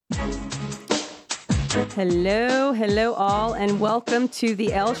Hello all, and welcome to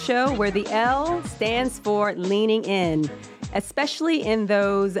the L Show, where the L stands for leaning in, especially in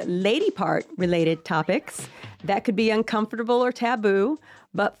those lady part related topics that could be uncomfortable or taboo.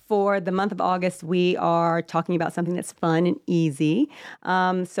 But for the month of August, we are talking about something that's fun and easy.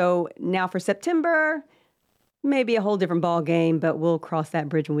 So now for September, maybe a whole different ball game, but we'll cross that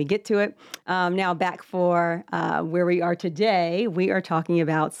bridge when we get to it. Now back for where we are today, we are talking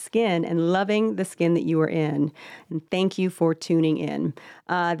about skin and loving the skin that you are in. And thank you for tuning in.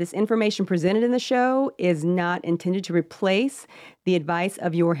 This information presented in the show is not intended to replace the advice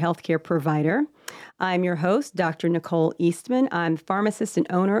of your healthcare provider. I'm your host, Dr. Nicole Eastman. I'm pharmacist and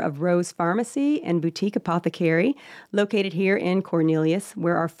owner of Rose Pharmacy and Boutique Apothecary, located here in Cornelius,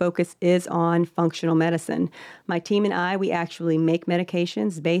 where our focus is on functional medicine. My team and I, we actually make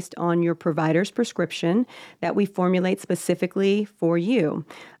medications based on your provider's prescription that we formulate specifically for you.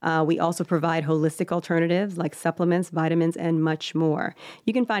 We also provide holistic alternatives like supplements, vitamins, and much more.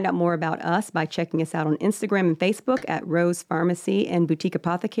 You can find out more about us by checking us out on Instagram and Facebook at Rose Pharmacy and Boutique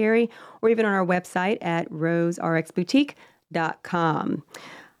Apothecary, or even on our website at roserxboutique.com.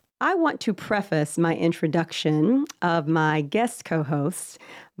 I want to preface my introduction of my guest co-hosts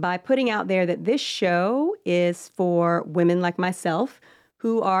by putting out there that this show is for women like myself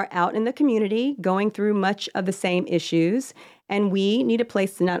who are out in the community going through much of the same issues. And we need a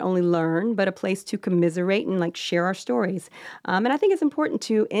place to not only learn, but a place to commiserate and share our stories. And I think it's important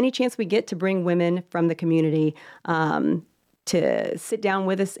to any chance we get to bring women from the community to sit down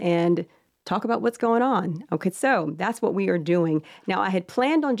with us and talk about what's going on. Okay, so that's what we are doing. Now, I had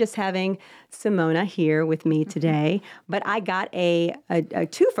planned on just having Simona here with me today, but I got a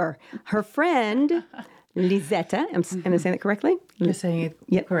twofer. Her friend, Lisetta, am I saying that correctly? You're saying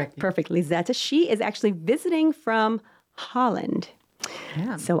it correctly. Perfect. Lisetta, she is actually visiting from Holland.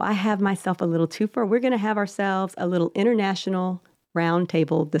 Yeah. So I have myself a little twofer. We're going to have ourselves a little international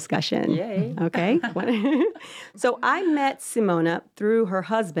roundtable discussion. Yay. Okay. So I met Simona through her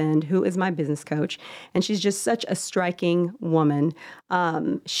husband, who is my business coach, and she's just such a striking woman.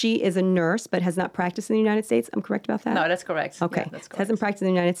 She is a nurse, but has not practiced in the United States. I'm correct about that? No, that's correct. Okay. Yeah, that's correct. Hasn't practiced in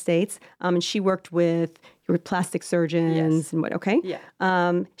the United States. And she worked with plastic surgeons Yes. and what, okay? Yeah.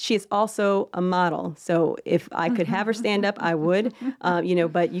 She is also a model. So if I could have her stand up, I would,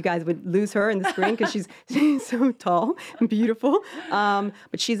 but you guys would lose her in the screen because she's so tall and beautiful.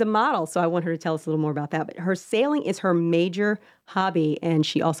 But she's a model, so I want her to tell us a little more about that. But her sailing is her major hobby, and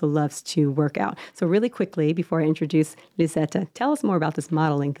she also loves to work out. So really quickly, before I introduce Lisetta, tell us more about this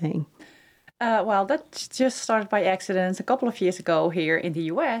modeling thing. Well, that just started by accident a couple of years ago here in the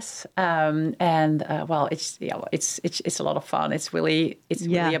U.S. It's a lot of fun. It's really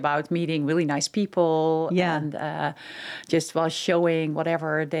about meeting really nice people and just showing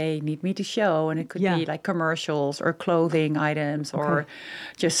whatever they need me to show, and it could be like commercials or clothing items or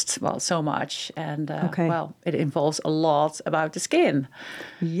just so much. And it involves a lot about the skin.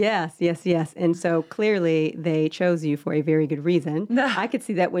 Yes. And so clearly they chose you for a very good reason. I could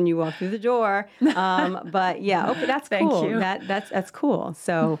see that when you walk through the door. But yeah, okay, that's Thank cool. you. That's cool.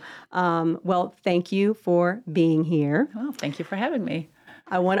 So, thank you for being here. Well, thank you for having me.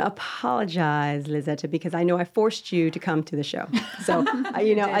 I want to apologize, Lisetta, because I know I forced you to come to the show. So,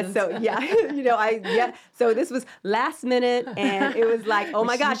 So this was last minute, and it was like, oh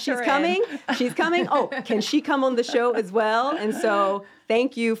my gosh, she's coming. She's coming. Oh, can she come on the show as well? And so,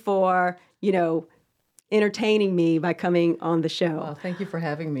 thank you for entertaining me by coming on the show. Well, thank you for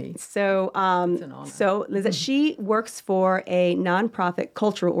having me. So, It's an honor. so Lisette, she works for a nonprofit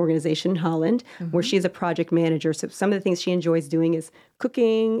cultural organization in Holland, where she's a project manager. So some of the things she enjoys doing is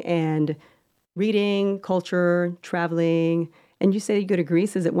cooking and reading, culture, traveling. And you say you go to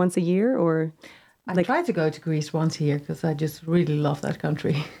Greece, is it once a year or? I try to go to Greece once a year because I just really love that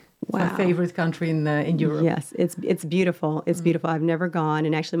country. It's Wow. my favorite country in Europe. Yes, it's beautiful. It's beautiful. I've never gone,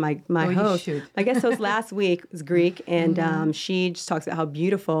 and actually, my host, you should. my guest host last week was Greek, and she just talks about how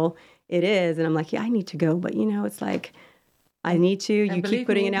beautiful it is, and I'm like, yeah, I need to go, but it's like I need to. You keep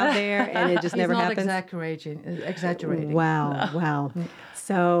putting it out there, and it just never happens. Exaggerating. Wow.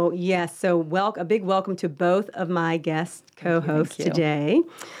 So yes, a big welcome to both of my guest co-hosts Thank you. today.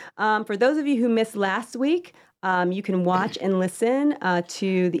 For those of you who missed last week. You can watch and listen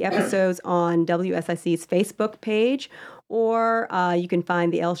to the episodes on WSIC's Facebook page, or you can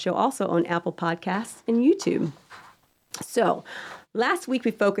find The L Show also on Apple Podcasts and YouTube. So last week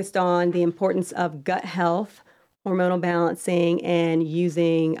we focused on the importance of gut health hormonal balancing and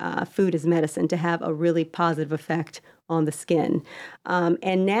using food as medicine to have a really positive effect on the skin.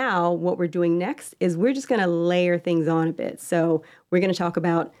 And now what we're doing next is we're just going to layer things on a bit. So we're going to talk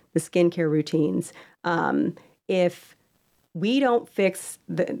about the skincare routines. If we don't fix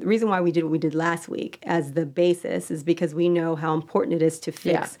the reason why we did what we did last week as the basis is because we know how important it is to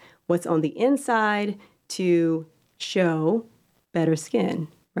fix what's on the inside to show better skin,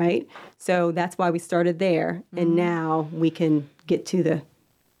 right? So that's why we started there. And now we can get to the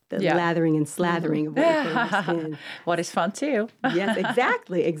lathering and slathering of what we put on the skin. What is fun too. Yes,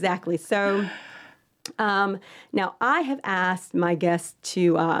 exactly. So now I have asked my guests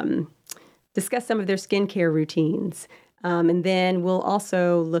to discuss some of their skincare routines. And then we'll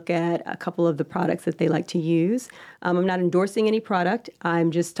also look at a couple of the products that they like to use. I'm not endorsing any product. I'm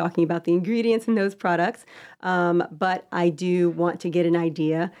just talking about the ingredients in those products. But I do want to get an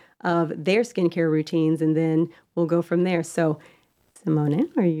idea of their skincare routines, and then we'll go from there. So, Simone,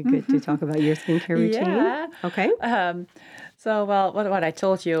 are you good to talk about your skincare routine? Yeah. Okay. So, well, what I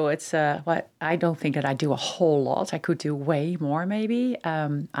told you, it's I don't think that I do a whole lot. I could do way more, maybe.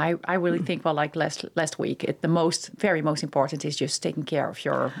 I really think, well, like last week, the very most important is just taking care of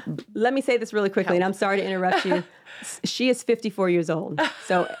your. Let me say this really quickly, and I'm sorry to interrupt you. She is 54 years old.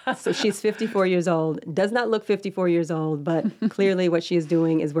 So she's 54 years old. Does not look 54 years old, but clearly what she is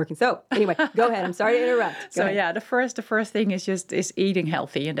doing is working. So anyway, go ahead. I'm sorry to interrupt. Go ahead. Yeah, the first thing is eating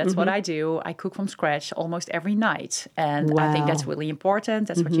healthy, and that's what I do. I cook from scratch almost every night, and I think that's really important.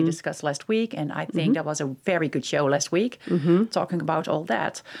 That's what you discussed last week, and I think that was a very good show last week, talking about all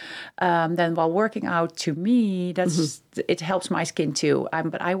that. Then while working out, to me, it helps my skin too.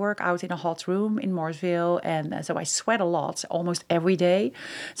 But I work out in a hot room in Mooresville, and so I sweat a lot almost every day.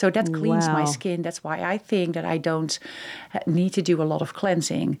 So that cleans my skin. That's why I think that I don't need to do a lot of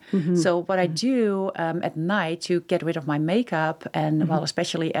cleansing. So what I do at night to get rid of my makeup, and well,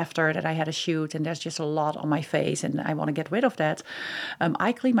 especially after that I had a shoot and there's just a lot on my face and I want to get rid of that,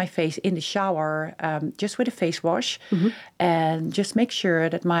 I clean my face in the shower just with a face wash and just make sure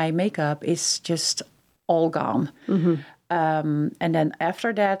that my makeup is just all gone. And then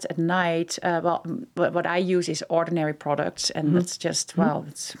after that, at night, what I use is ordinary products, and that's just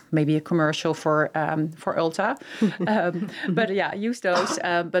it's maybe a commercial for Ulta, but yeah, use those.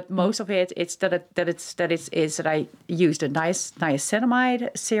 But most of it's that I use the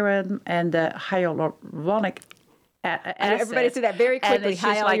niacinamide serum and the hyaluronic acid. Everybody say that very quickly.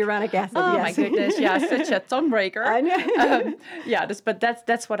 Hyaluronic acid. Oh my goodness! Yeah, such a tongue breaker. I know. But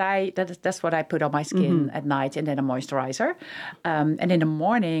that's what I put on my skin at night, and then a moisturizer. And in the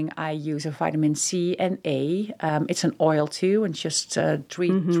morning, I use a vitamin C and A. It's an oil too, and just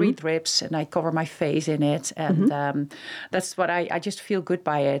three drips, and I cover my face in it, and that's what I just feel good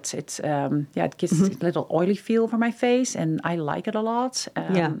by it. It's it gives a little oily feel for my face, and I like it a lot.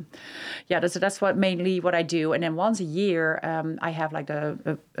 That's mainly what I do, and then once a year, I have like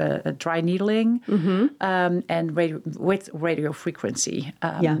a dry needling and with radio frequency.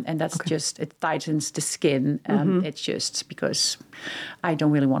 And that's just, it tightens the skin. It's just because I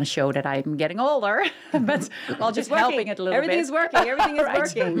don't really want to show that I'm getting older, but while just helping it a little Everything's bit. Working. Everything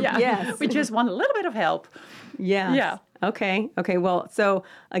is working. Yeah. Yes. We just want a little bit of help. Yes. Yeah. Okay. Well, so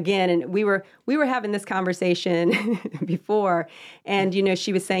again, and we were having this conversation before, and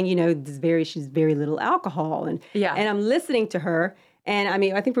she was saying, she's very little alcohol, and I'm listening to her. And I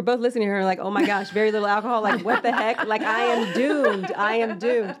mean, I think we're both listening to her like, oh my gosh, very little alcohol. Like, what the heck? Like, I am doomed.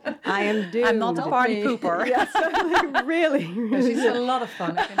 I'm not a party pooper. Yes, like, really. She's had a lot of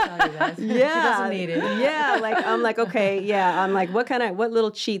fun, I can tell you that. Yeah. She doesn't need it. Yeah, like, I'm like, okay, yeah. I'm like, what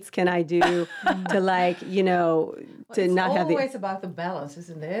little cheats can I do to to not have the... It's always about the balance,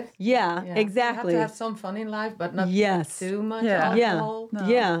 isn't it? Yeah, exactly. You have to have some fun in life, but not too much Yeah. alcohol. No.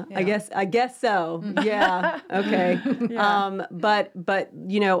 Yeah, I guess so. Yeah, okay. But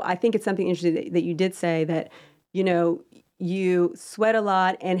I think it's something interesting that you did say that, you sweat a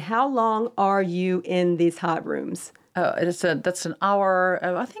lot. And how long are you in these hot rooms? That's an hour,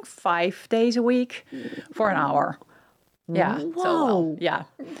 I think 5 days a week for an hour. Yeah. Whoa.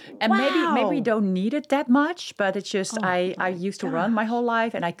 And maybe you don't need it that much, but it's just I used to run my whole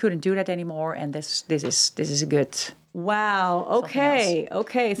life and I couldn't do that anymore. And this is a good. Wow. Okay.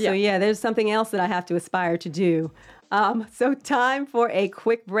 So there's something else that I have to aspire to do. So time for a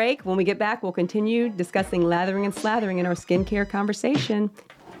quick break. When we get back, we'll continue discussing lathering and slathering in our skincare conversation.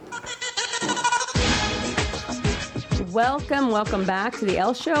 Welcome back to the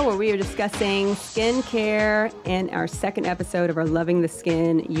Elle Show, where we are discussing skincare in our second episode of our Loving the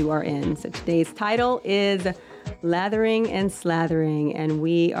Skin You Are In. So today's title is Lathering and Slathering, and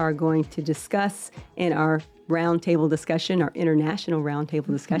we are going to discuss in our roundtable discussion, our international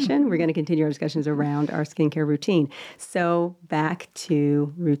roundtable discussion. We're going to continue our discussions around our skincare routine. So back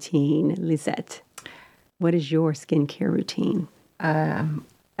to routine. Lisette, what is your skincare routine?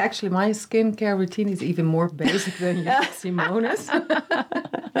 Actually, my skincare routine is even more basic than Simone's.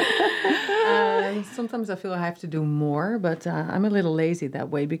 Sometimes I feel I have to do more, but I'm a little lazy that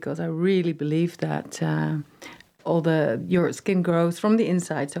way because I really believe that your skin grows from the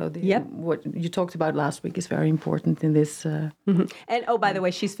inside. So what you talked about last week is very important in this. Mm-hmm. And by the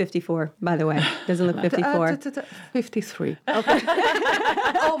way, she's 54. By the way, doesn't look 54. 53. Okay,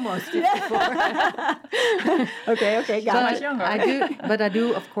 almost 54. Okay, got it. Younger. I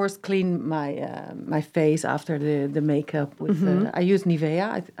do, of course, clean my face after the makeup with. I use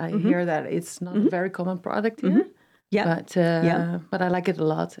Nivea. I hear that it's not a very common product here. Yeah, but I like it a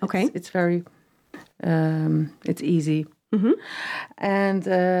lot. Okay, it's very. It's easy, and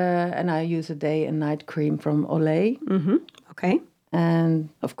I use a day and night cream from Olay. Okay, and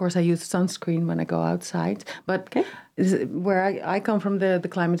of course I use sunscreen when I go outside. But where I come from, the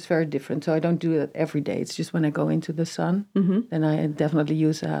climate is very different, so I don't do it every day. It's just when I go into the sun, then I definitely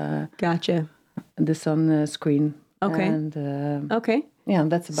use the sunscreen. Okay, and okay. Yeah,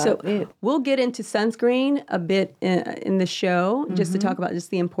 that's about it. We'll get into sunscreen a bit in the show, just to talk about just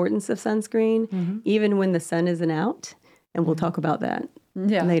the importance of sunscreen, even when the sun isn't out, and we'll talk about that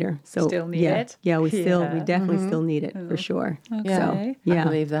later. So still need it. Yeah, we definitely still need it for sure. Okay. So, I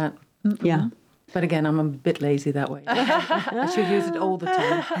believe that. Yeah. But again, I'm a bit lazy that way. I should use it all the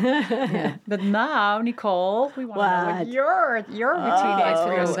time. Yeah. But now, Nicole, we want to know what your routine is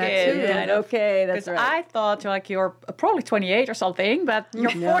for your skin. Okay, that's right. I thought you're probably 28 or something, but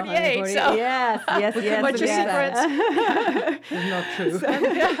you're 48. 40, so yes. What's your secret? It's not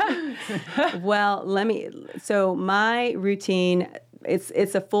true. Well, so my routine,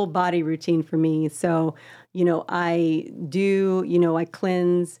 it's a full body routine for me. So, I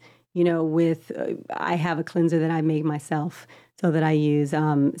cleanse, I have a cleanser that I make myself so that I use.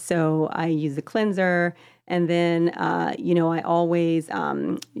 So I use the cleanser, and then, I always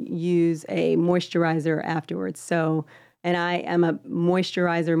use a moisturizer afterwards. So, and I am a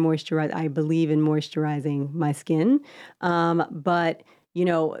moisturizer. I believe in moisturizing my skin. But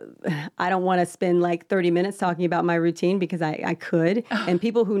I don't want to spend like 30 minutes talking about my routine because I could. And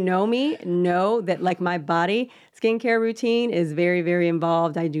people who know me know that like my body skincare routine is very, very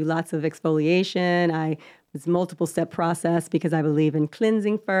involved. I do lots of exfoliation. It's a multiple step process because I believe in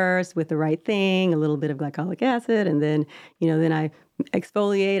cleansing first with the right thing, a little bit of glycolic acid, and then, then I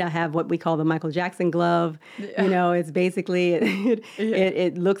exfoliate. I have what we call the Michael Jackson glove. It's basically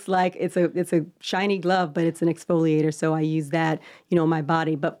it looks like it's a shiny glove, but it's an exfoliator. So I use that, on my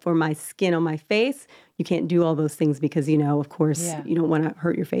body. But for my skin on my face, you can't do all those things because, of course, you don't want to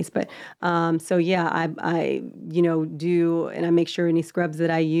hurt your face. But I do, and I make sure any scrubs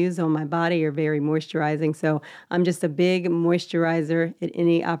that I use on my body are very moisturizing. So I'm just a big moisturizer at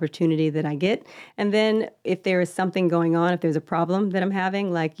any opportunity that I get. And then if there is something going on, if there's a problem that I'm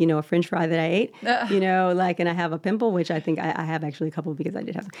having, like, a French fry that I ate, and I have a pimple, which I think I have actually a couple because I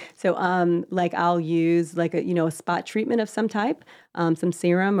did have some. So I'll use like a spot treatment of some type, some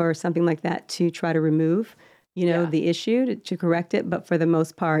serum or something like that to try to remove the issue to correct it. But for the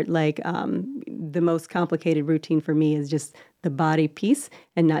most part, the most complicated routine for me is just the body piece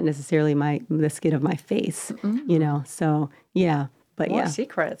and not necessarily the skin of my face, so yeah. But more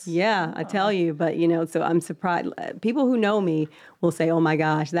secrets. Yeah, I tell you. But, so I'm surprised. People who know me will say, oh, my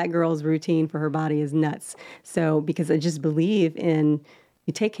gosh, that girl's routine for her body is nuts. So because I just believe in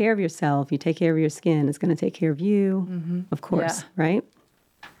you take care of yourself, you take care of your skin, it's going to take care of you, of course, right?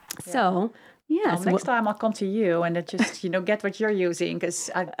 Yeah. So... yeah. Well, next time I'll come to you and just, get what you're using because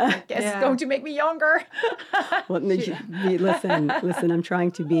I guess it's going to make me younger. Well, listen, I'm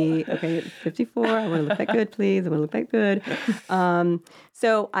trying to be, at 54, I want to look that good, please. I want to look that good.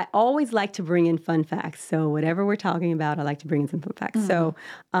 So I always like to bring in fun facts. So whatever we're talking about, I like to bring in some fun facts. Mm-hmm.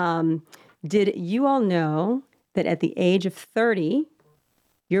 So did you all know that at the age of 30,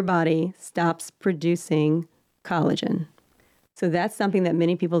 your body stops producing collagen? So that's something that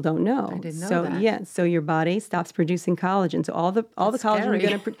many people don't know. I didn't know that. Yeah, so your body stops producing collagen. So all the collagen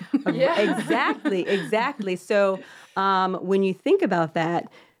you're going to exactly. So when you think about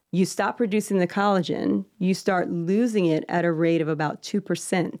that, you stop producing the collagen, you start losing it at a rate of about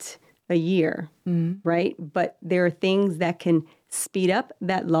 2% a year, right? But there are things that can speed up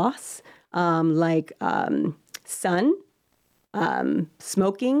that loss, like sun,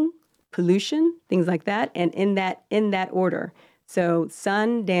 smoking, pollution, things like that, and in that order. So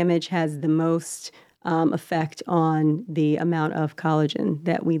sun damage has the most effect on the amount of collagen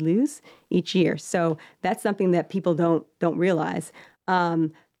that we lose each year. So that's something that people don't realize.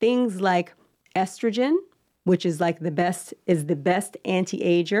 Things like estrogen, which is like the best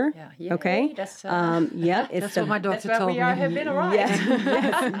anti-ager. Yeah. Okay. That's that's what my doctor told me. Have been arrived.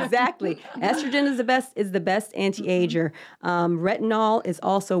 Yes, exactly. Estrogen is the best anti-ager. Retinol is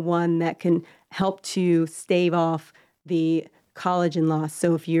also one that can help to stave off the collagen loss.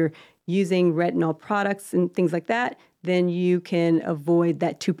 So if you're using retinol products and things like that, then you can avoid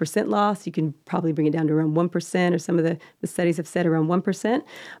that 2% loss. You can probably bring it down to around 1%, or some of the studies have said around 1%.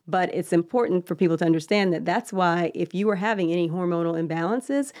 But it's important for people to understand that that's why if you are having any hormonal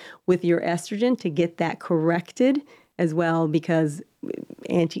imbalances with your estrogen, to get that corrected as well, because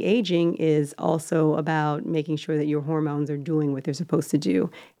anti-aging is also about making sure that your hormones are doing what they're supposed to do.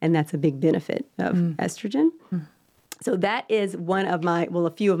 And that's a big benefit of estrogen. So that is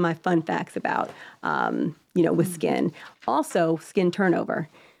a few of my fun facts about, with skin. Also, skin turnover.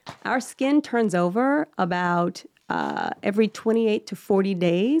 Our skin turns over about every 28 to 40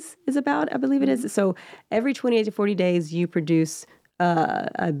 days is about, I believe it is. So every 28 to 40 days, you produce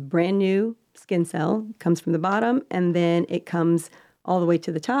a brand new skin cell. It comes from the bottom, and then it comes all the way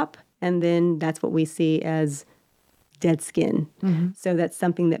to the top. And then that's what we see as dead skin. So that's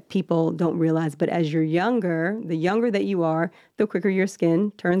something that people don't realize. But as you're younger, the younger that you are, the quicker your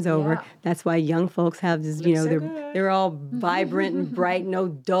skin turns over. Yeah. That's why young folks have this, they're all vibrant and bright, no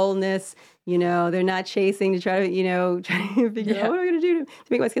dullness. They're not chasing to try to figure out what am I going to do to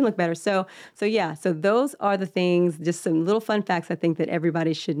make my skin look better. So those are the things, just some little fun facts I think that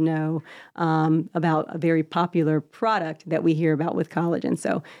everybody should know about a very popular product that we hear about with collagen.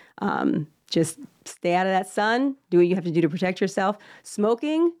 So just stay out of that sun. Do what you have to do to protect yourself.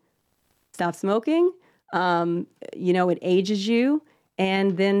 Smoking, stop smoking. It ages you.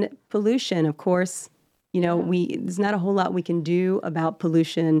 And then pollution, of course. There's not a whole lot we can do about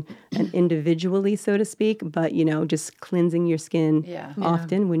pollution individually, so to speak. But, just cleansing your skin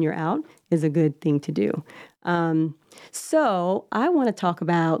often when you're out is a good thing to do. So I want to talk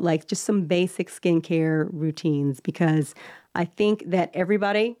about just some basic skincare routines, because I think that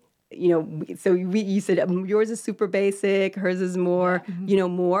everybody... you said yours is super basic, hers is more,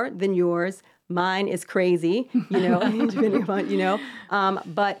 more than yours. Mine is crazy, depending upon,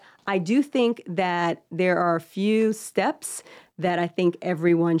 but I do think that there are a few steps that I think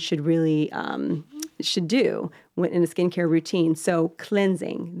everyone should really should do in a skincare routine. So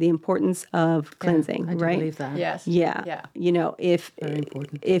cleansing, the importance of cleansing, I do right? believe that. Yes. Yeah. Very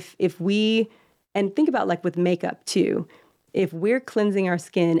important. If we, and think about with makeup too. If we're cleansing our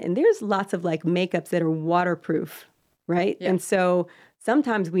skin, and there's lots of makeups that are waterproof, right? Yeah. And so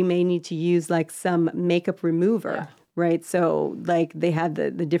sometimes we may need to use some makeup remover, right? So they have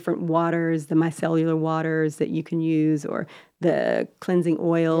the different waters, the micellar waters that you can use, or the cleansing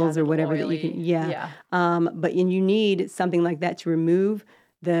oils or whatever that you can, but you need something like that to remove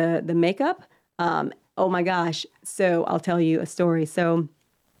the makeup. Oh my gosh. So I'll tell you a story. So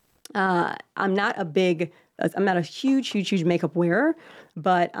I'm not a huge makeup wearer,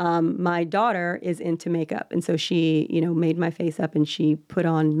 but my daughter is into makeup. And so she, made my face up and she put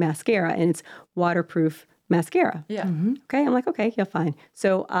on mascara, and it's waterproof mascara. Yeah. Mm-hmm. Okay. I'm like, okay, yeah, fine.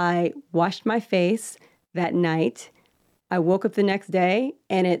 So I washed my face that night. I woke up the next day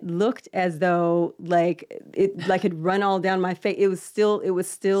and it looked as though it had run all down my face. It was still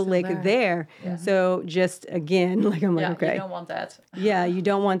there. Yeah. So just again, I'm like, okay. You don't want that. Yeah, you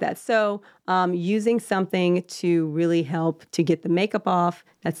don't want that. So using something to really help to get the makeup off,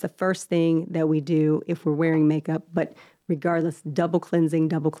 that's the first thing that we do if we're wearing makeup. But regardless, double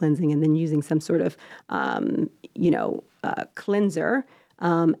cleansing, and then using some sort of, cleanser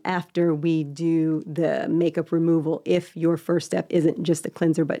after we do the makeup removal, if your first step isn't just a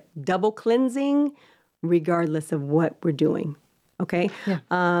cleanser, but double cleansing, regardless of what we're doing. Okay? Yeah.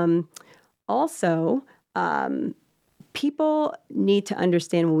 Also, people need to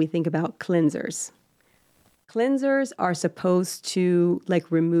understand when we think about cleansers. Cleansers are supposed to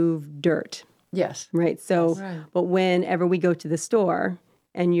remove dirt. Yes. Right? So, but whenever we go to the store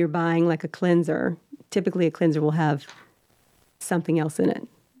and you're buying a cleanser, typically a cleanser will have something else in it,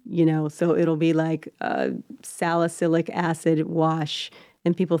 so it'll be a salicylic acid wash,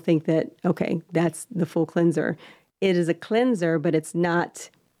 and people think that, okay, that's the full cleanser. It is a cleanser, but it's not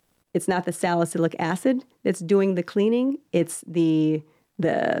the salicylic acid that's doing the cleaning. It's the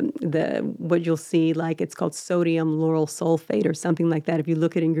what you'll see, it's called sodium lauryl sulfate or something like that. If you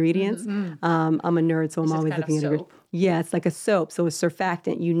look at ingredients, I'm a nerd, so I'm always looking at ingredients. Yeah, it's like a soap, so a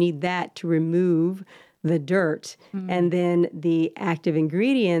surfactant. You need that to remove the dirt. And then the active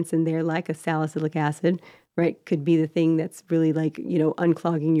ingredients in there, like a salicylic acid, right, could be the thing that's really like,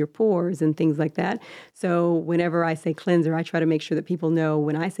 unclogging your pores and things like that. So whenever I say cleanser, I try to make sure that people know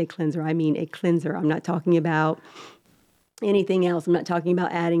when I say cleanser, I mean a cleanser. I'm not talking about anything else. I'm not talking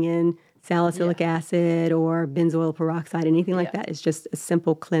about adding in salicylic acid or benzoyl peroxide, anything like that. It's just a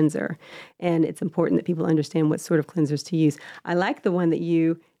simple cleanser. And it's important that people understand what sort of cleansers to use. I like the one that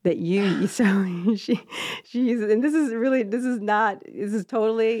you so she uses, and this is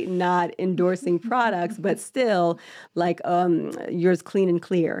totally not endorsing products, but still like yours Clean and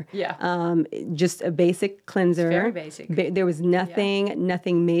Clear. Yeah. Just a basic cleanser. It's very basic. There was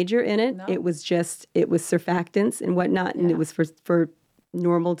nothing major in it. No. It was surfactants and whatnot, and it was for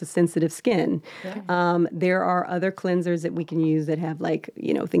normal to sensitive skin. Yeah. There are other cleansers that we can use that have like,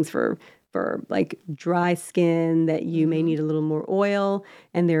 things for like dry skin that you may need a little more oil.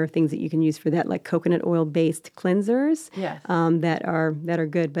 And there are things that you can use for that, like coconut oil based cleansers that are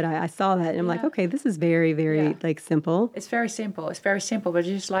good. But I saw that and I'm like, okay, this is very, very like simple. It's very simple. But I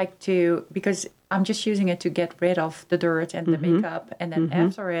just like to, because I'm just using it to get rid of the dirt and the makeup. And then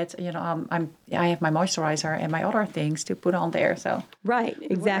after it, I have my moisturizer and my other things to put on there. So right.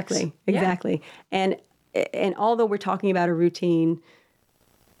 Exactly. And although we're talking about a routine,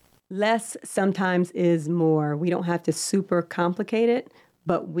 less sometimes is more. We don't have to super complicate it,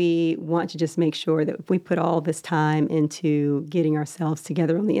 but we want to just make sure that if we put all this time into getting ourselves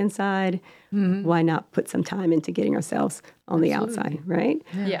together on the inside, why not put some time into getting ourselves on the outside, right?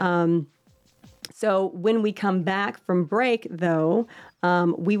 Yeah. So when we come back from break, though,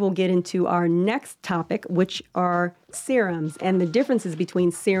 we will get into our next topic, which are serums and the differences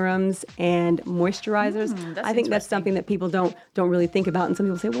between serums and moisturizers. I think that's something that people don't really think about. And some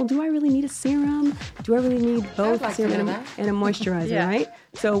people say, well, do I really need a serum? Do I really need both a serum and a moisturizer, right?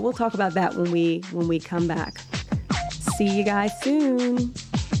 So we'll talk about that when we come back. See you guys soon.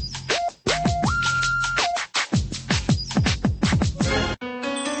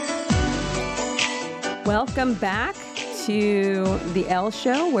 Welcome back to the Elle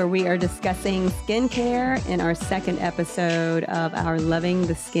Show, where we are discussing skincare in our second episode of our Loving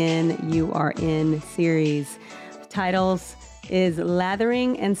the Skin You Are In series. The titles is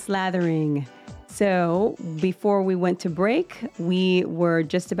Lathering and Slathering. So before we went to break, we were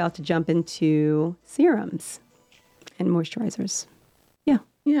just about to jump into serums and moisturizers. Yeah.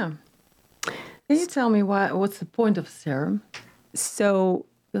 Can you tell me what's the point of serum? So,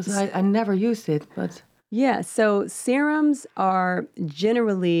 because I never used it, but... Yeah, so serums are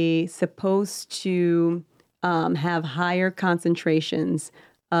generally supposed to have higher concentrations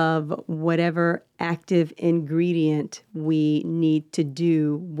of whatever active ingredient we need to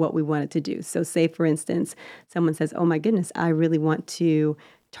do what we want it to do. So say, for instance, someone says, oh my goodness, I really want to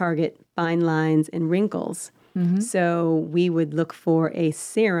target fine lines and wrinkles. So we would look for a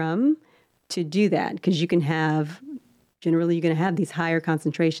serum to do that, because generally you're going to have these higher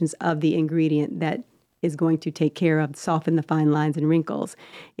concentrations of the ingredient that is going to take care of, soften the fine lines and wrinkles.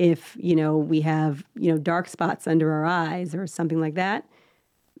 If, we have, dark spots under our eyes or something like that,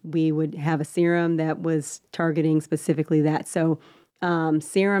 we would have a serum that was targeting specifically that. So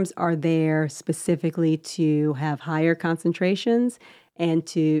serums are there specifically to have higher concentrations and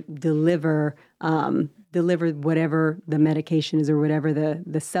to deliver whatever the medication is or whatever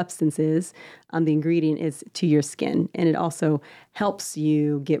the substance is, the ingredient is, to your skin. And it also helps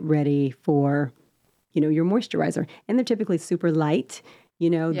you get ready for your moisturizer. And they're typically super light.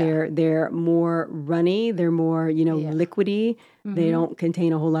 They're more runny. They're more, liquidy. They don't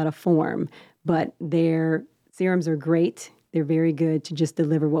contain a whole lot of foam. But their serums are great. They're very good to just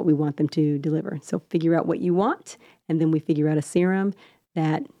deliver what we want them to deliver. So figure out what you want, and then we figure out a serum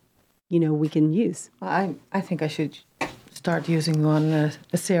that, we can use. I think I should start using a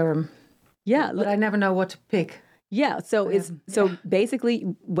serum. Yeah. But I never know what to pick. Yeah, so basically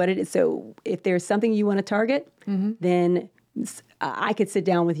what it is. So if there's something you want to target, then I could sit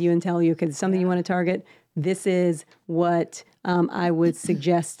down with you and tell you, okay, something you want to target, this is what I would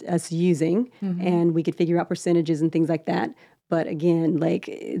suggest us using, and we could figure out percentages and things like that. But again, like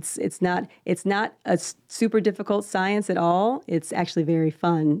it's not a super difficult science at all. It's actually very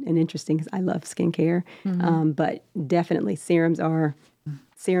fun and interesting because I love skincare. But definitely serums are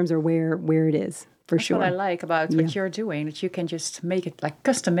where it is. That's sure. what I like about what you're doing, that you can just make it like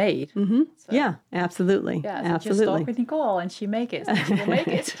custom made. So, yeah, absolutely. Yeah, so absolutely. Just talk with Nicole and she make it. She will make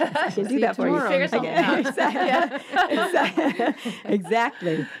it. I can do that for you. Figure something out.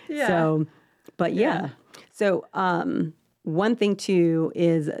 Exactly. Yeah. So, but So one thing too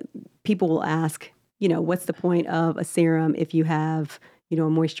is people will ask, what's the point of a serum if you have, a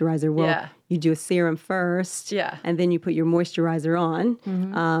moisturizer. Well, you do a serum first, and then you put your moisturizer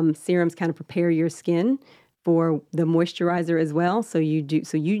on. Serums kind of prepare your skin for the moisturizer as well. So you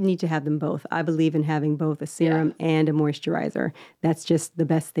need to have them both. I believe in having both a serum and a moisturizer. That's just the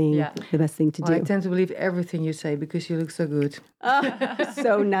best thing. The best thing to do. I tend to believe everything you say because you look so good.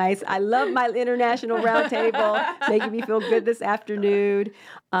 So nice. I love my international roundtable, making me feel good this afternoon.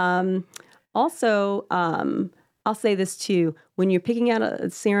 Also, I'll say this too. When you're picking out a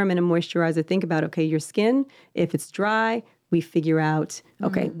serum and a moisturizer, think about, okay, your skin, if it's dry, we figure out,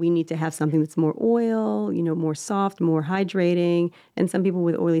 okay, we need to have something that's more oil, more soft, more hydrating. And some people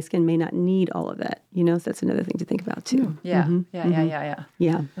with oily skin may not need all of that, so that's another thing to think about too. Yeah.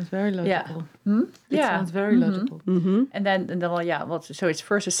 That's very logical. It sounds very logical. And then so it's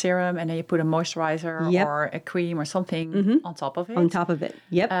first a serum and then you put a moisturizer or a cream or something on top of it. On top of it,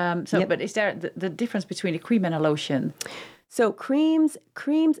 yep. But is there the difference between a cream and a lotion? So creams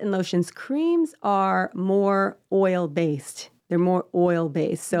and lotions. Creams are more oil-based. They're more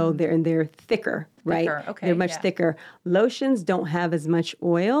oil-based, so they're thicker, right? Okay, they're much thicker. Lotions don't have as much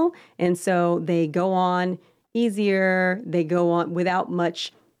oil, and so they go on easier. They go on without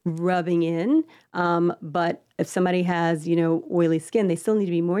much rubbing in. But if somebody has, oily skin, they still need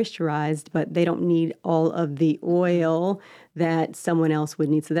to be moisturized, but they don't need all of the oil that someone else would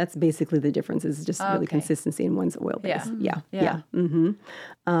need. So that's basically the difference, is just really consistency in one's oil base. Yeah.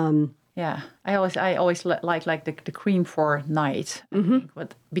 I always like the cream for night, I think,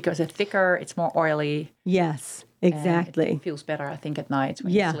 because it's thicker, it's more oily. Yes, exactly. It feels better, I think, at night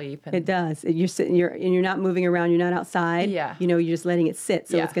when you sleep. It does. You're sitting, you're not moving around. You're not outside. Yeah. You're just letting it sit,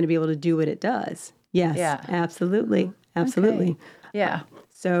 so it's going to be able to do what it does. Yes. Yeah. Absolutely. Absolutely. Okay. Yeah.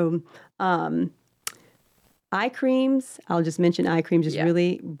 So, eye creams. I'll just mention eye creams just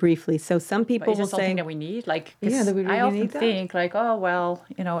really briefly. So some people will say, something that we need? Like, that we really I often need that? think like, oh well,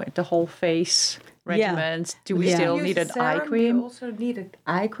 the whole face regimens. Do we still need an eye cream? You also need an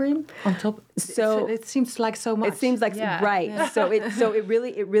eye cream on top. So it seems like so much. It seems like right. Yeah. So it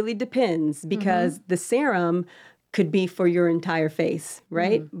really depends, because the serum could be for your entire face,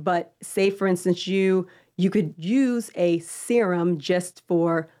 right? But say for instance you could use a serum just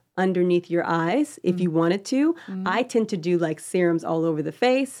for underneath your eyes if you wanted to. I tend to do like serums all over the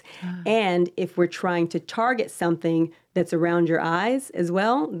face. And if we're trying to target something that's around your eyes as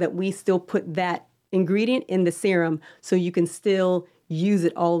well, that we still put that ingredient in the serum so you can still use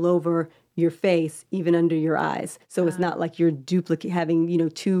it all over your face, even under your eyes. So it's not like you're having,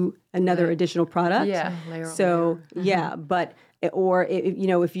 another additional product. Yeah. So but or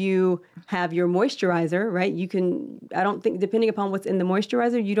if you have your moisturizer, right, I don't think, depending upon what's in the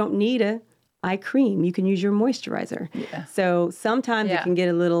moisturizer, you don't need a eye cream. You can use your moisturizer. Yeah. So sometimes it can get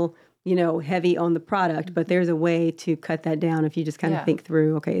a little, heavy on the product, but there's a way to cut that down if you just kind of think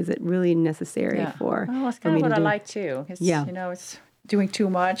through, okay, is it really necessary for Well, that's kind of what I like too. It's, it's doing too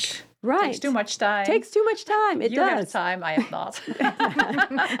much. Right. Takes too much time. Takes too much time. It does. You have time. I have not.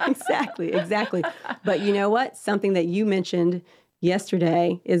 Exactly. But you know what? Something that you mentioned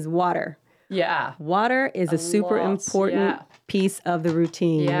yesterday is water. Yeah. Water is a super important piece of the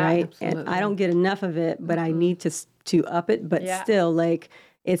routine, right? Absolutely. And I don't get enough of it, but I need to up it. But still,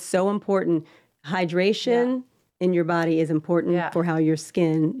 it's so important. Hydration in your body is important for how your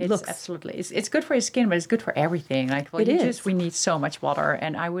skin looks. Absolutely. It's good for your skin, but it's good for everything. We need so much water.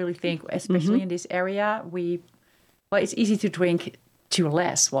 And I really think, especially in this area, it's easy to drink too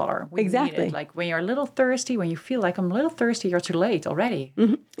less water. We need it. Like when you're a little thirsty, when you feel like I'm a little thirsty, you're too late already.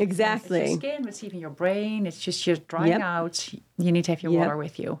 Exactly. It's your skin, it's even your brain. It's just you're drying out. You need to have your water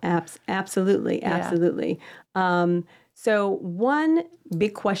with you. Absolutely. So one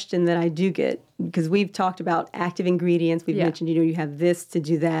big question that I do get, because we've talked about active ingredients, we've mentioned, you have this to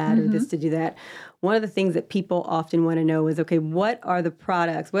do that or this to do that. One of the things that people often want to know is, okay, what are the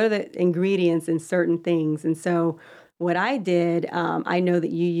products? What are the ingredients in certain things? And so what I did, I know that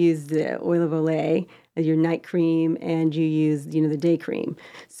you use the oil of Olay, your night cream, and you use, the day cream.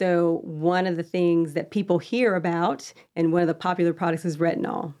 So one of the things that people hear about, and one of the popular products, is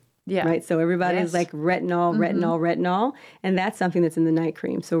retinol. Yeah. Right. So everybody's like retinol, and that's something that's in the night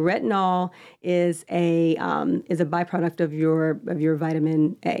cream. So retinol is a byproduct of your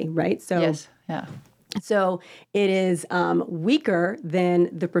vitamin A, right? So So it is weaker than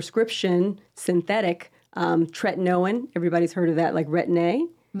the prescription synthetic tretinoin. Everybody's heard of that, like Retin-A.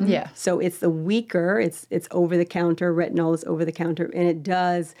 Yeah. So it's the weaker, it's over the counter, retinol is over the counter, and it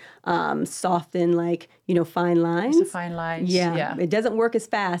does soften like, fine lines. It's the fine lines. Yeah. It doesn't work as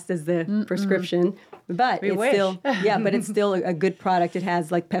fast as the prescription, but it's still but it's still a good product. It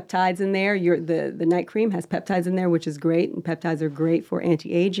has like peptides in there. The night cream has peptides in there, which is great. And peptides are great for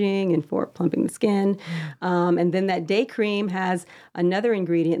anti-aging and for plumping the skin. And then that day cream has another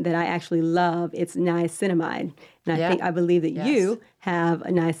ingredient that I actually love. It's niacinamide. And I believe that you have a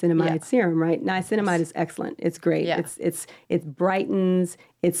niacinamide serum, right? Niacinamide is excellent. It's great. Yeah. It brightens.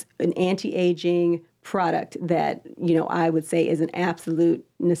 It's an anti-aging product that I would say is an absolute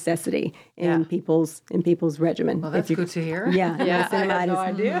necessity in people's regimen. Well, that's good to hear. Yeah, I had no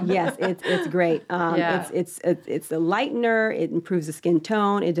idea. Yes, it's great. It's a lightener. It improves the skin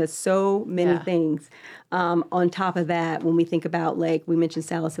tone. It does so many things. On top of that, when we think about, like we mentioned,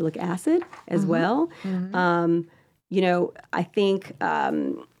 salicylic acid as well. I think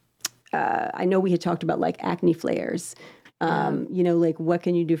I know we had talked about like acne flares. Like what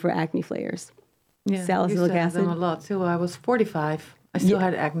can you do for acne flares? Yeah, Salicylic acid. Them a lot too. I was 45. I still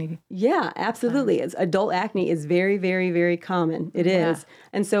had acne. Yeah, absolutely. Adult acne is very, very, very common. It is.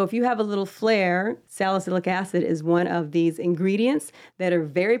 And so if you have a little flare, salicylic acid is one of these ingredients that are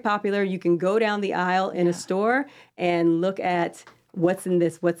very popular. You can go down the aisle in a store and look at what's in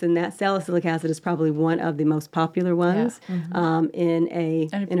this, what's in that. Salicylic acid is probably one of the most popular ones in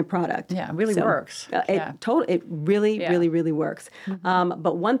a product. Yeah, it really works. It really works.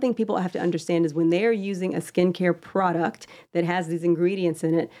 But one thing people have to understand is when they are using a skincare product that has these ingredients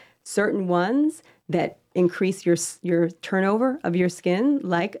in it, certain ones that increase your turnover of your skin,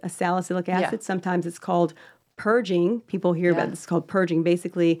 like a salicylic acid, sometimes it's called purging. People hear about this, it's called purging.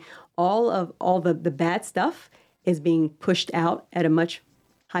 Basically, all the bad stuff is being pushed out at a much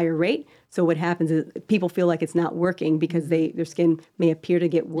higher rate. So what happens is people feel like it's not working because their skin may appear to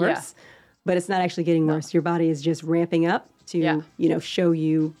get worse, but it's not actually getting worse. Your body is just ramping up to show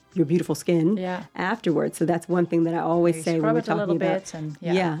you your beautiful skin afterwards. So that's one thing that I always say when we're talking about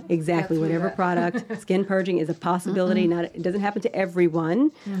exactly. Whatever product, skin purging is a possibility. It doesn't happen to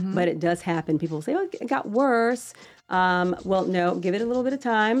everyone, but it does happen. People say, "Oh, it got worse." Well, no, give it a little bit of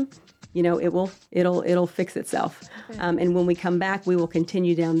time. It'll fix itself. And when we come back, we will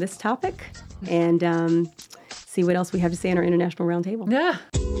continue down this topic and see what else we have to say in our International Roundtable. Yeah.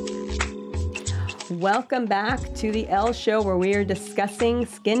 Welcome back to the Elle Show, where we are discussing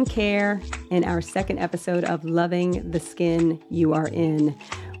skincare in our second episode of Loving the Skin You Are In.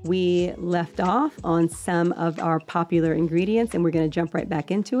 We left off on some of our popular ingredients, and we're going to jump right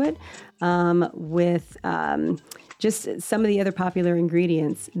back into it with just some of the other popular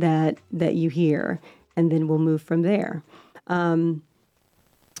ingredients that you hear, and then we'll move from there. Can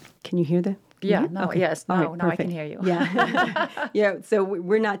you hear the? Yeah. No. Okay. Yes. No. Right, no. I can hear you. Yeah. Yeah. So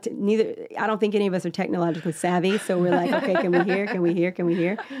we're not neither. I don't think any of us are technologically savvy. So we're like, okay, can we hear? Can we hear? Can we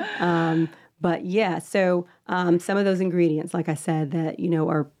hear? But yeah. So some of those ingredients, like I said, that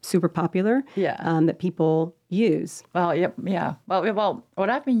are super popular. Yeah. That people use. Well. Yep. Yeah. Well.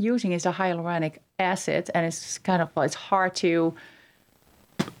 What I've been using is the hyaluronic acid, and it's kind of it's hard to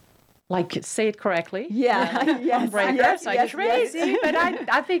say it correctly. Yeah. Yes. Crazy, but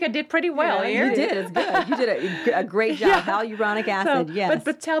I think I did pretty well here. You did. It's good. You did a great job. Hyaluronic acid. So, yes.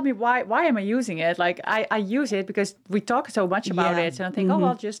 But tell me why am I using it? Like I use it because we talk so much about it, and I think,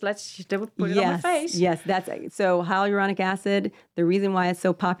 let's just put it on my face. Yes. So hyaluronic acid. The reason why it's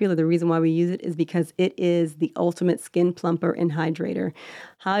so popular, the reason why we use it is because it is the ultimate skin plumper and hydrator.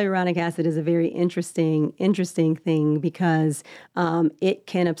 Hyaluronic acid is a very interesting thing because it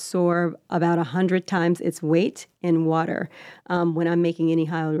can absorb about 100 times its weight in water. When I'm making any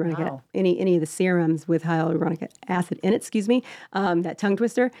hyaluronic, any of the serums with hyaluronic acid in it, that tongue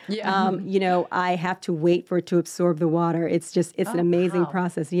twister, I have to wait for it to absorb the water. It's an amazing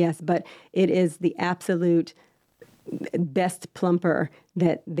process, yes, but it is the absolute best plumper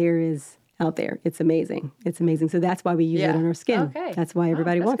that there is out there. It's amazing. So that's why we use it on our skin. Okay. That's why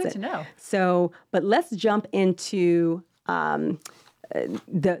everybody wants it. Good to know. So, but let's jump into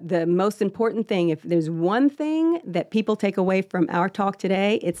the most important thing. If there's one thing that people take away from our talk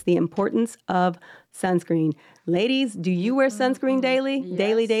today, it's the importance of sunscreen. Ladies, do you wear sunscreen daily? Yes.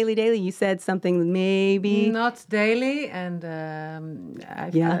 Daily? You said something maybe. Not daily, and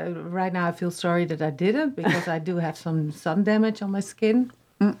right now I feel sorry that I didn't because I do have some sun damage on my skin.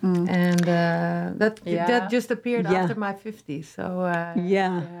 And that just appeared after my 50s. So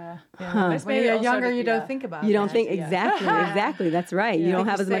When you're younger, you don't think about it. You don't think, exactly. That's right. You don't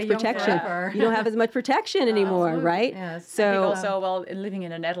have as much protection. You don't have as much protection anymore, right? Yes. So also, living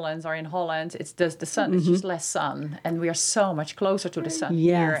in the Netherlands or in Holland, it's just the sun. It's just less sun, and we are so much closer to the sun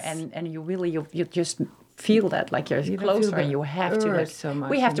here, and you just feel that like you're closer, and you have to. So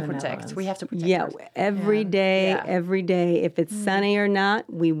much we have to protect. We have to protect. Yeah, every day. If it's sunny or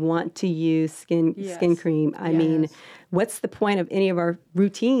not, we want to use skin cream. I mean, what's the point of any of our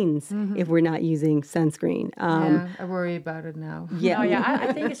routines if we're not using sunscreen? I worry about it now.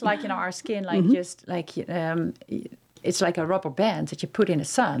 I think it's like our skin, like just like. It's like a rubber band that you put in the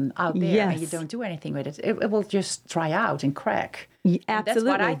sun out there and you don't do anything with it. It will just dry out and crack. Absolutely. That's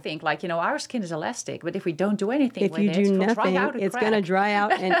what I think. Like, our skin is elastic, but if we don't do anything with it, it's going to dry out and it's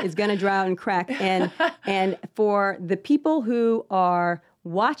going to dry out and crack. And for the people who are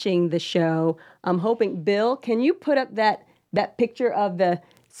watching the show, I'm hoping, Bill, can you put up that picture of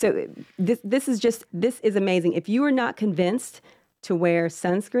so this is amazing. If you are not convinced to wear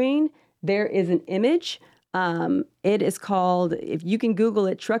sunscreen, there is an image. It is called, if you can Google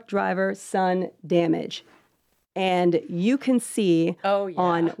it, truck driver sun damage. And you can see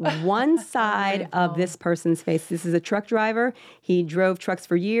on one side of this person's face, this is a truck driver. He drove trucks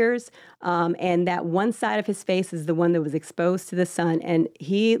for years. And that one side of his face is the one that was exposed to the sun. And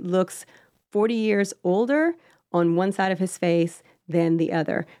he looks 40 years older on one side of his face than the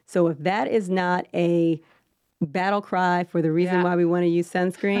other. So if that is not a battle cry for the reason why we want to use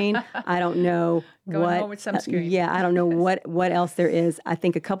sunscreen, I don't know Going home with sunscreen. I don't know what else there is. I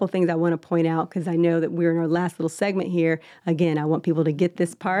think a couple things I want to point out, because I know that we're in our last little segment here. Again, I want people to get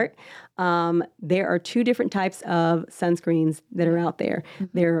this part. There are two different types of sunscreens that are out there.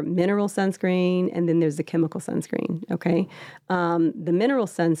 There are mineral sunscreen, and then there's the chemical sunscreen, okay? The mineral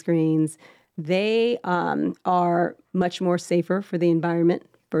sunscreens, they are much more safer for the environment.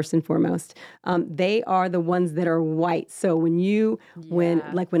 First and foremost, they are the ones that are white. So when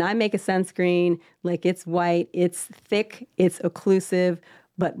I make a sunscreen, like it's white, it's thick, it's occlusive,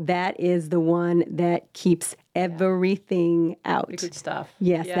 but that is the one that keeps everything out. The good stuff.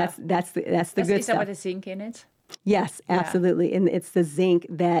 Yes, that's the good stuff. Is that with the zinc in it? Yes, absolutely, and it's the zinc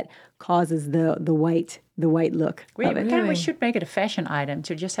that causes the white look of it. We should make it a fashion item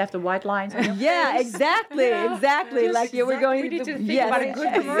to just have the white lines. On your face. Exactly. Like we're going. We need to think about a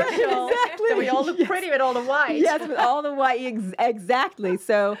good commercial. Exactly. So we all look pretty with all the white. Yes, with all the white. Exactly.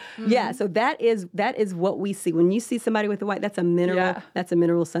 So so that is what we see when you see somebody with the white. That's a mineral. Yeah. That's a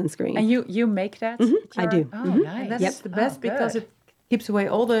mineral sunscreen. And you make that? I do. Oh, nice. And that's the best because it keeps away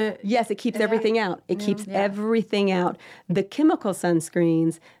all the... Yes, it keeps everything out. It keeps everything out. The chemical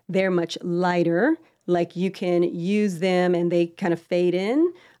sunscreens, they're much lighter. Like you can use them and they kind of fade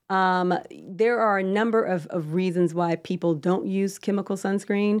in. There are a number of reasons why people don't use chemical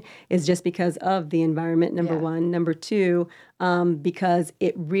sunscreen. Is just because of the environment, number one. Number two, because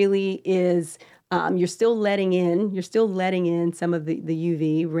it really is... you're still letting in some of the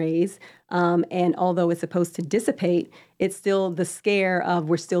UV rays. And although it's supposed to dissipate, it's still the scare of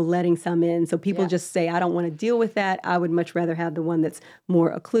we're still letting some in. So people just say, I don't want to deal with that. I would much rather have the one that's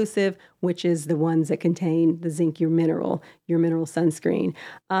more occlusive, which is the ones that contain the zinc, your mineral sunscreen.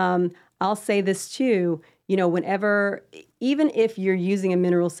 I'll say this too, whenever, even if you're using a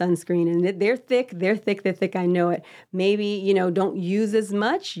mineral sunscreen and they're thick, I know it. Maybe, don't use as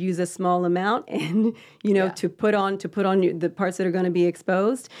much, use a small amount and, to put on the parts that are going to be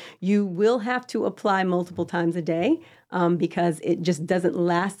exposed. You will have to apply multiple times a day because it just doesn't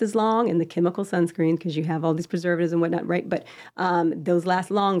last as long in the chemical sunscreen because you have all these preservatives and whatnot, right? But those last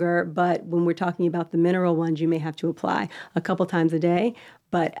longer. But when we're talking about the mineral ones, you may have to apply a couple times a day.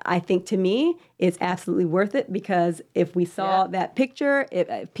 But I think to me, it's absolutely worth it because if we saw that picture,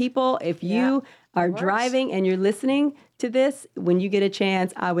 if you are driving and you're listening to this, when you get a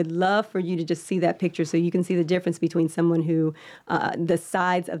chance, I would love for you to just see that picture so you can see the difference between someone who, the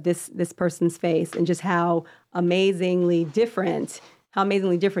sides of this person's face and just how amazingly different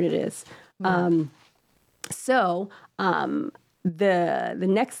it is. The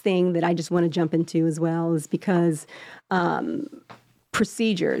next thing that I just want to jump into as well is because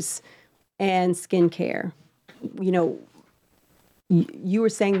procedures and skincare. You were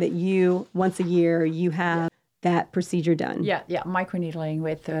saying that once a year you have that procedure done. Yeah, microneedling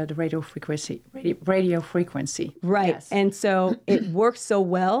with the radio frequency. Right, yes. And so it works so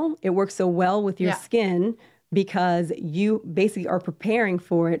well. It works so well with your skin because you basically are preparing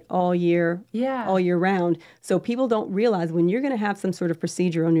for it all year round. So people don't realize when you're going to have some sort of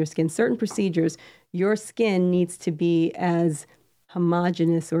procedure on your skin, certain procedures, your skin needs to be as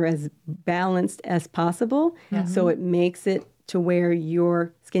homogeneous or as balanced as possible. So it makes it to where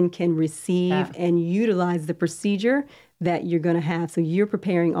your skin can receive and utilize the procedure that you're going to have. So you're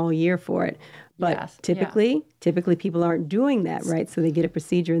preparing all year for it. But typically people aren't doing that, right? So they get a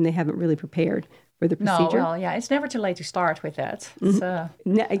procedure and they haven't really prepared for the procedure. No, well, it's never too late to start with that.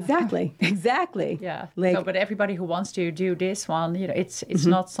 Exactly. Yeah. Like, but everybody who wants to do this one, it's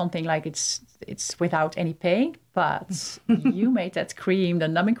not something like it's without any pain. But you made that cream, the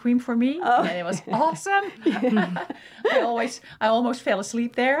numbing cream for me, and it was awesome. I almost fell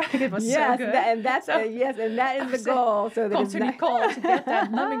asleep there. It was so good. And that is the goal. So that come to Nicole to get that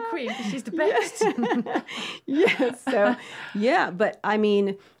numbing cream because she's the best. Yes. So but I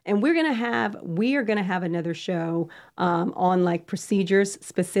mean, and we are gonna have another show on like procedures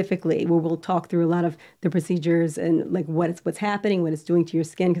specifically, where we'll talk through a lot of the procedures and like what's happening, what it's doing to your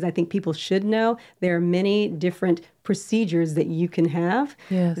skin, because I think people should know there are many different procedures that you can have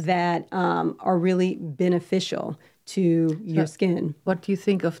that are really beneficial to your skin. What do you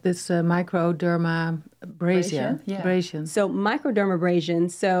think of this microdermabrasion? So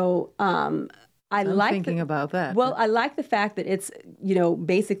microdermabrasion. So I'm thinking about that. Well, I like the fact that it's,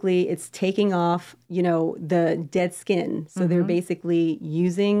 basically it's taking off, the dead skin. So they're basically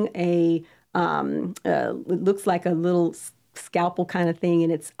using it looks like a little scalpel kind of thing,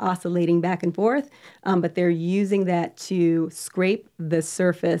 and it's oscillating back and forth. But they're using that to scrape the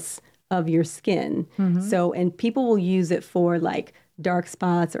surface of your skin. So, and people will use it for like dark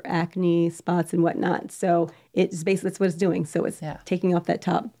spots or acne spots and whatnot. So it's basically, that's what it's doing. So it's taking off that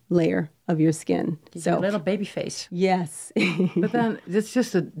top layer of your skin. So a little baby face. Yes. But then it's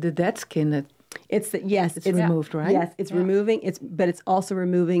just the dead skin that it's removed, right? Yes, it's removing. But it's also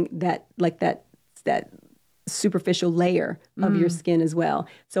removing that superficial layer of your skin as well.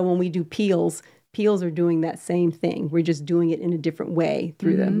 So when we do peels are doing that same thing. We're just doing it in a different way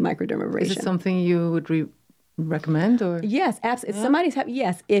through the microdermabrasion. Is it something you would recommend, or? Yes, absolutely.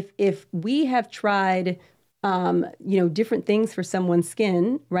 Yes. If we have tried, different things for someone's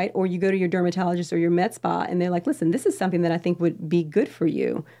skin, right? Or you go to your dermatologist or your med spa and they're like, listen, this is something that I think would be good for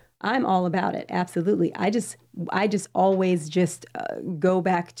you. I'm all about it. Absolutely. I just always go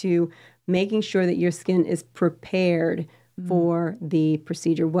back to making sure that your skin is prepared for the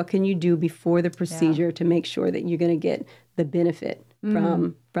procedure. What can you do before the procedure to make sure that you're going to get the benefit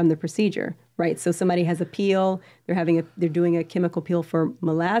from the procedure, right? So somebody has a peel, they're doing a chemical peel for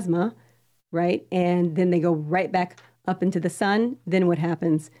melasma, right? And then they go right back up into the sun. Then what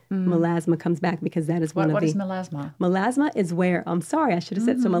happens? Melasma comes back because that is what is melasma? Melasma is where, I'm sorry, I should have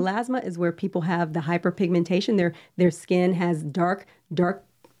said. So melasma is where people have the hyperpigmentation. Their skin has dark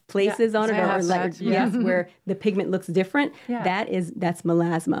places on it, or like where the pigment looks different. That's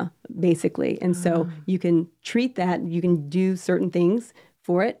melasma basically. And so you can treat that. You can do certain things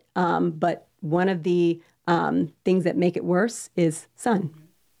for it, but one of the things that make it worse is sun.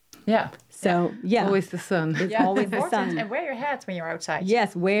 Yeah. So always the sun. It's always the sun. And wear your hat when you're outside.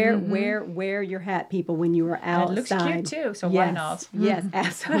 Yes, wear your hat, people, when you are outside. And it looks cute too. So why not? Yes,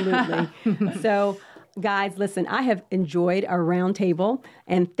 absolutely. So, guys, listen, I have enjoyed our roundtable,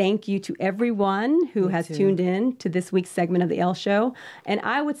 and thank you to everyone who has tuned in to this week's segment of the Elle Show. And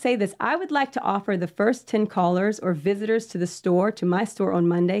I would say this: I would like to offer the first 10 callers or visitors to my store on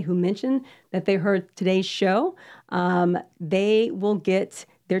Monday, who mentioned that they heard today's show. They will get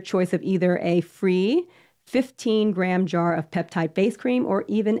their choice of either a free 15-gram jar of peptide face cream or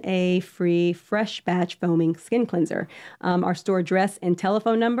even a free fresh batch foaming skin cleanser. Our store address and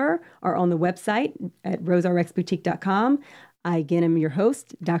telephone number are on the website at roserxboutique.com. I, again, am your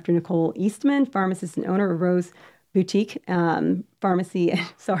host, Dr. Nicole Eastman, pharmacist and owner of Rose Boutique Pharmacy.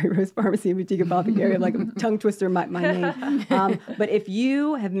 Sorry, Rose Pharmacy and Boutique Apothecary. Like a tongue twister, my name. But if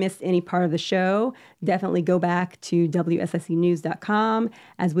you have missed any part of the show, definitely go back to WSSEnews.com,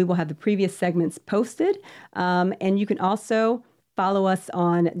 as we will have the previous segments posted. And you can also follow us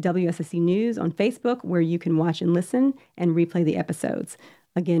on WSSE News on Facebook, where you can watch and listen and replay the episodes.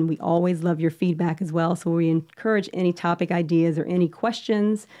 Again, we always love your feedback as well, so we encourage any topic ideas or any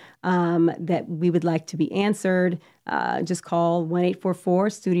questions that we would like to be answered. Just call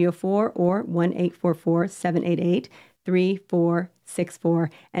 1-844-STUDIO-4 or 1-844-788-3464.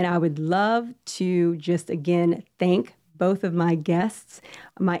 And I would love to just, again, thank both of my guests,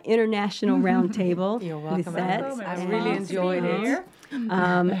 my international roundtable. You're welcome. I really enjoyed it.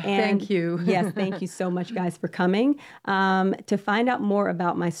 And thank you. Yes, thank you so much, guys, for coming. To find out more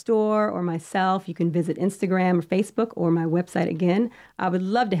about my store or myself, you can visit Instagram or Facebook or my website again. I would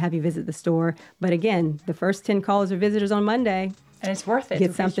love to have you visit the store. But again, the first 10 callers or visitors on Monday, And it's worth it.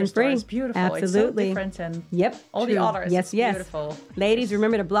 Get something free. It's beautiful. Absolutely. It's so different and yep. all the others. Yes, yes. Beautiful. Ladies,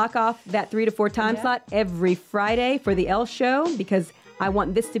 remember to block off that 3 to 4 time slot every Friday for the Elle Show, because I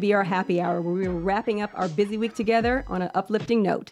want this to be our happy hour where we're wrapping up our busy week together on an uplifting note.